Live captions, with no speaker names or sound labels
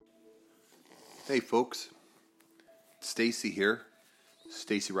Hey folks, Stacy here,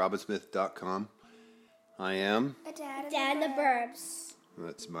 StacyRobinsmith.com. I am Dad and the Burbs.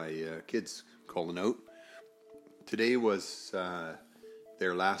 That's my kids calling out. Today was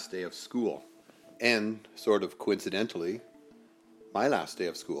their last day of school, and sort of coincidentally, my last day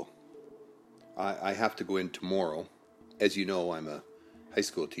of school. I have to go in tomorrow. As you know, I'm a high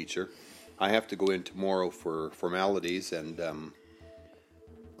school teacher. I have to go in tomorrow for formalities and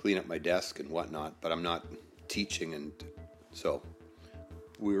clean up my desk and whatnot, but I'm not teaching, and so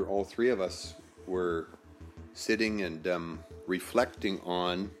all three of us were sitting and reflecting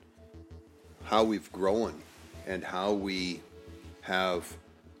on how we've grown and how we have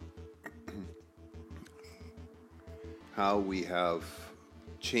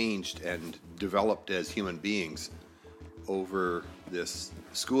changed and developed as human beings over this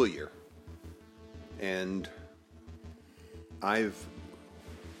school year. And I've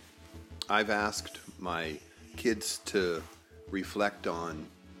asked my kids to reflect on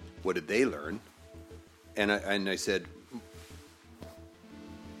what did they learn, and I said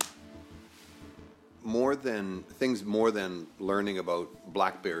more than learning about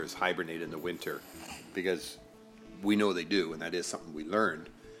black bears hibernate in the winter, because we know they do, and that is something we learned.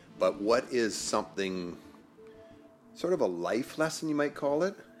 But what is something, sort of a life lesson you might call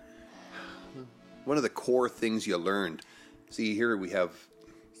it? One of the core things you learned. See, here we have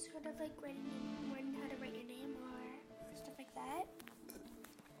Sort of like learning how to write your name or stuff like that.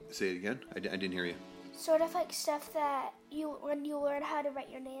 Say it again. I didn't hear you. Sort of like stuff that when you learn how to write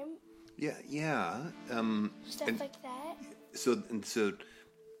your name. Yeah. Stuff like that. So,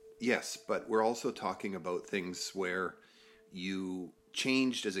 yes, but we're also talking about things where you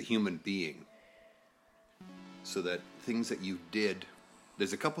changed as a human being. So that things that you did,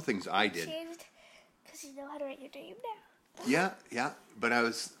 there's a couple things I did. Changed because you know how to write your name now. Yeah. But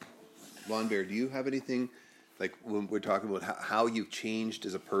Lawn Bear, do you have anything, like when we're talking about how you've changed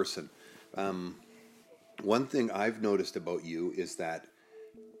as a person? One thing I've noticed about you is that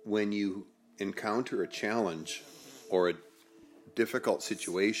when you encounter a challenge or a difficult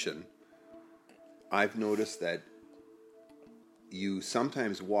situation, I've noticed that you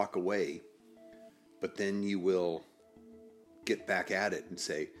sometimes walk away, but then you will get back at it and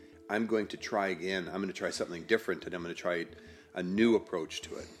say, I'm going to try again. I'm going to try something different, and I'm going to try a new approach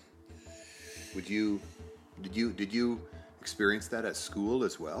to it. Did you experience that at school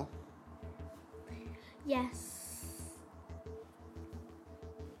as well? Yes.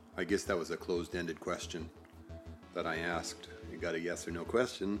 I guess that was a closed-ended question that I asked. You got a yes or no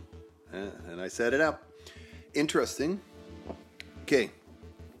question, and I set it up. Interesting. Okay,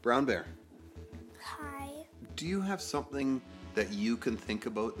 Brown Bear. Hi. Do you have something that you can think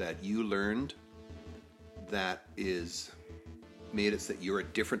about that you learned that is made it so that you're a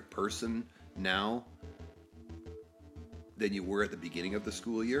different person now than you were at the beginning of the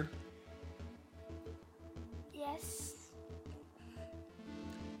school year? Yes.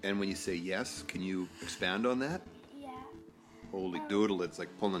 And when you say yes, can you expand on that? Yeah. Holy doodle, it's like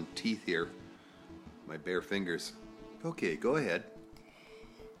pulling teeth here. My bare fingers. Okay, go ahead.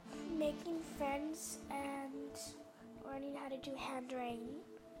 Making friends and learning how to do handwriting.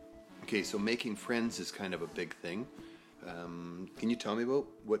 Okay, so making friends is kind of a big thing. Can you tell me about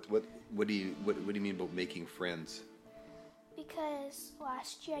what do you mean about making friends? Because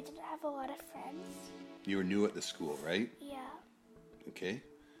last year I didn't have a lot of friends. You were new at the school, right? Yeah. Okay.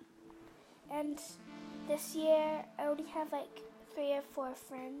 And this year I only have like 3 or 4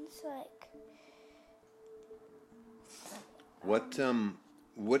 friends. What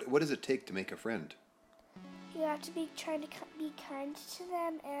does it take to make a friend? You have to be trying to be kind to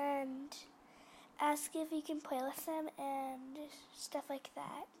them and ask if you can play with them and stuff like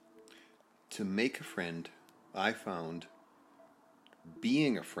that. To make a friend, I found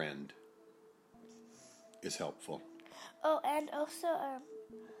being a friend is helpful. Oh, and also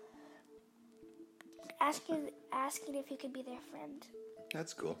asking if you can be their friend.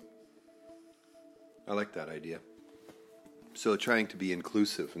 That's cool. I like that idea. So trying to be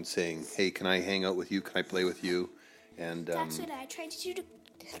inclusive and saying, hey, can I hang out with you? Can I play with you? And that's what I tried to do.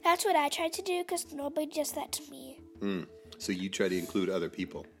 That's what I tried to do because nobody does that to me. So you try to include other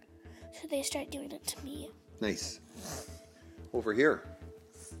people. So they start doing it to me. Nice. Over here,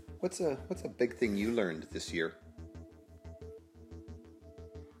 what's a big thing you learned this year?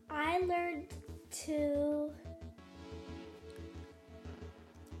 I learned to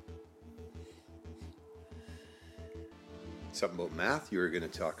Something about math you were going to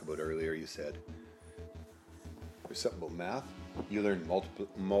talk about earlier, you said. There's something about math. You learned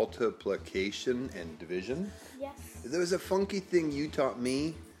multiplication and division. Yes. There was a funky thing you taught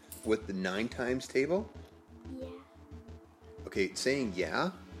me with the 9 times table? Yeah. Okay, saying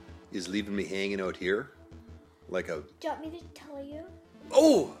yeah is leaving me hanging out here like a... Do you want me to tell you?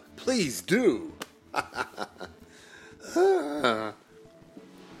 Oh, please do. Go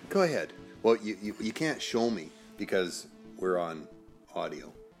ahead. Well, you can't show me because we're on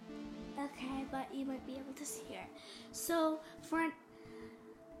audio. Okay, but you might be able to see here. So for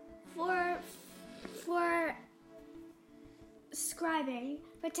scribing,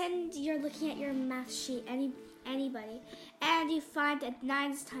 pretend you're looking at your math sheet, anybody, and you find a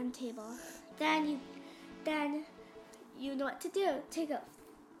 9's timetable. Then you know what to do. Take out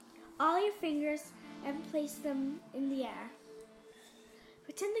all your fingers and place them in the air.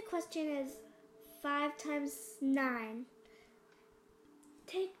 Pretend the question is 5 times 9.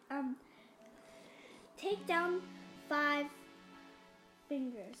 Take down 5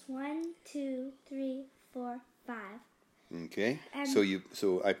 fingers. 1, 2, 3, 4, 5. Okay. And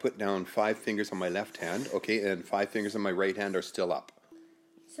So I put down 5 fingers on my left hand. Okay, and 5 fingers on my right hand are still up.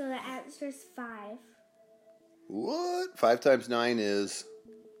 So the answer is 5. What? 5 times 9 is...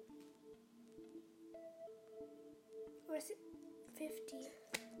 Or is it 50?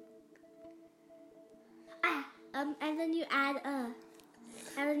 And then you add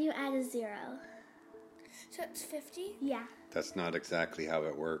a 0. So it's 50? Yeah. That's not exactly how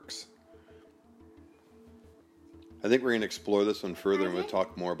it works. I think we're going to explore this one further, and we'll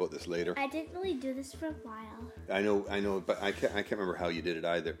talk more about this later. I didn't really do this for a while. I know, but I can't remember how you did it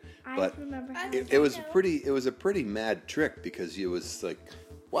either. I But remember how it was a pretty mad trick because it was like,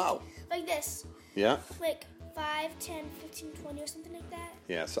 wow. like this. Yeah. Like 5, 10, 15, 20 or something like that.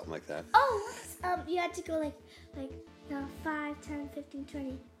 Yeah, something like that. Oh, you had to go like 5, 10, 15,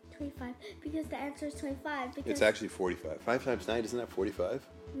 20, 25 because the answer is 25. Because It's actually 45. 5 times 9, isn't that 45?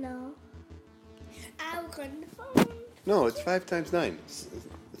 no. I was on the phone. No, it's 5 times 9.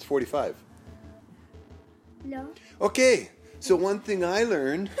 It's 45. No. Okay, so one thing I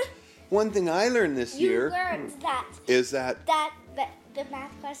learned this year You learned that is that the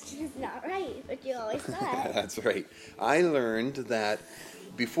math question is not right, but you always thought. that's right. I learned that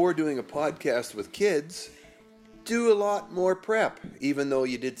before doing a podcast with kids, do a lot more prep. Even though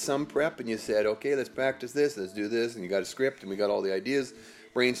you did some prep and you said, okay, let's practice this, let's do this, and you got a script and we got all the ideas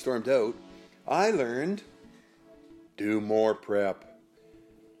brainstormed out, I learned do more prep.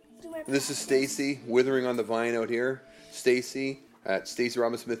 This is Stacy, withering on the vine out here. Stacy at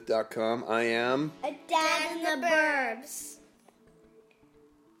StacyRobbinsmith.com. I am... A dad in the burbs.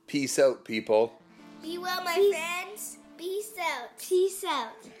 Peace out, people. Be well, my friends. Peace out. Peace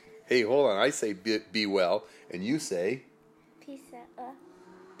out. Hey, hold on. I say be well, and you say... Peace out.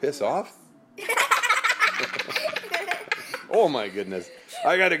 Piss off? Oh, my goodness.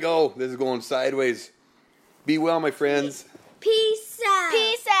 I gotta go. This is going sideways. Be well, my friends. Peace out.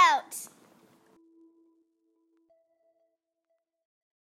 Peace out.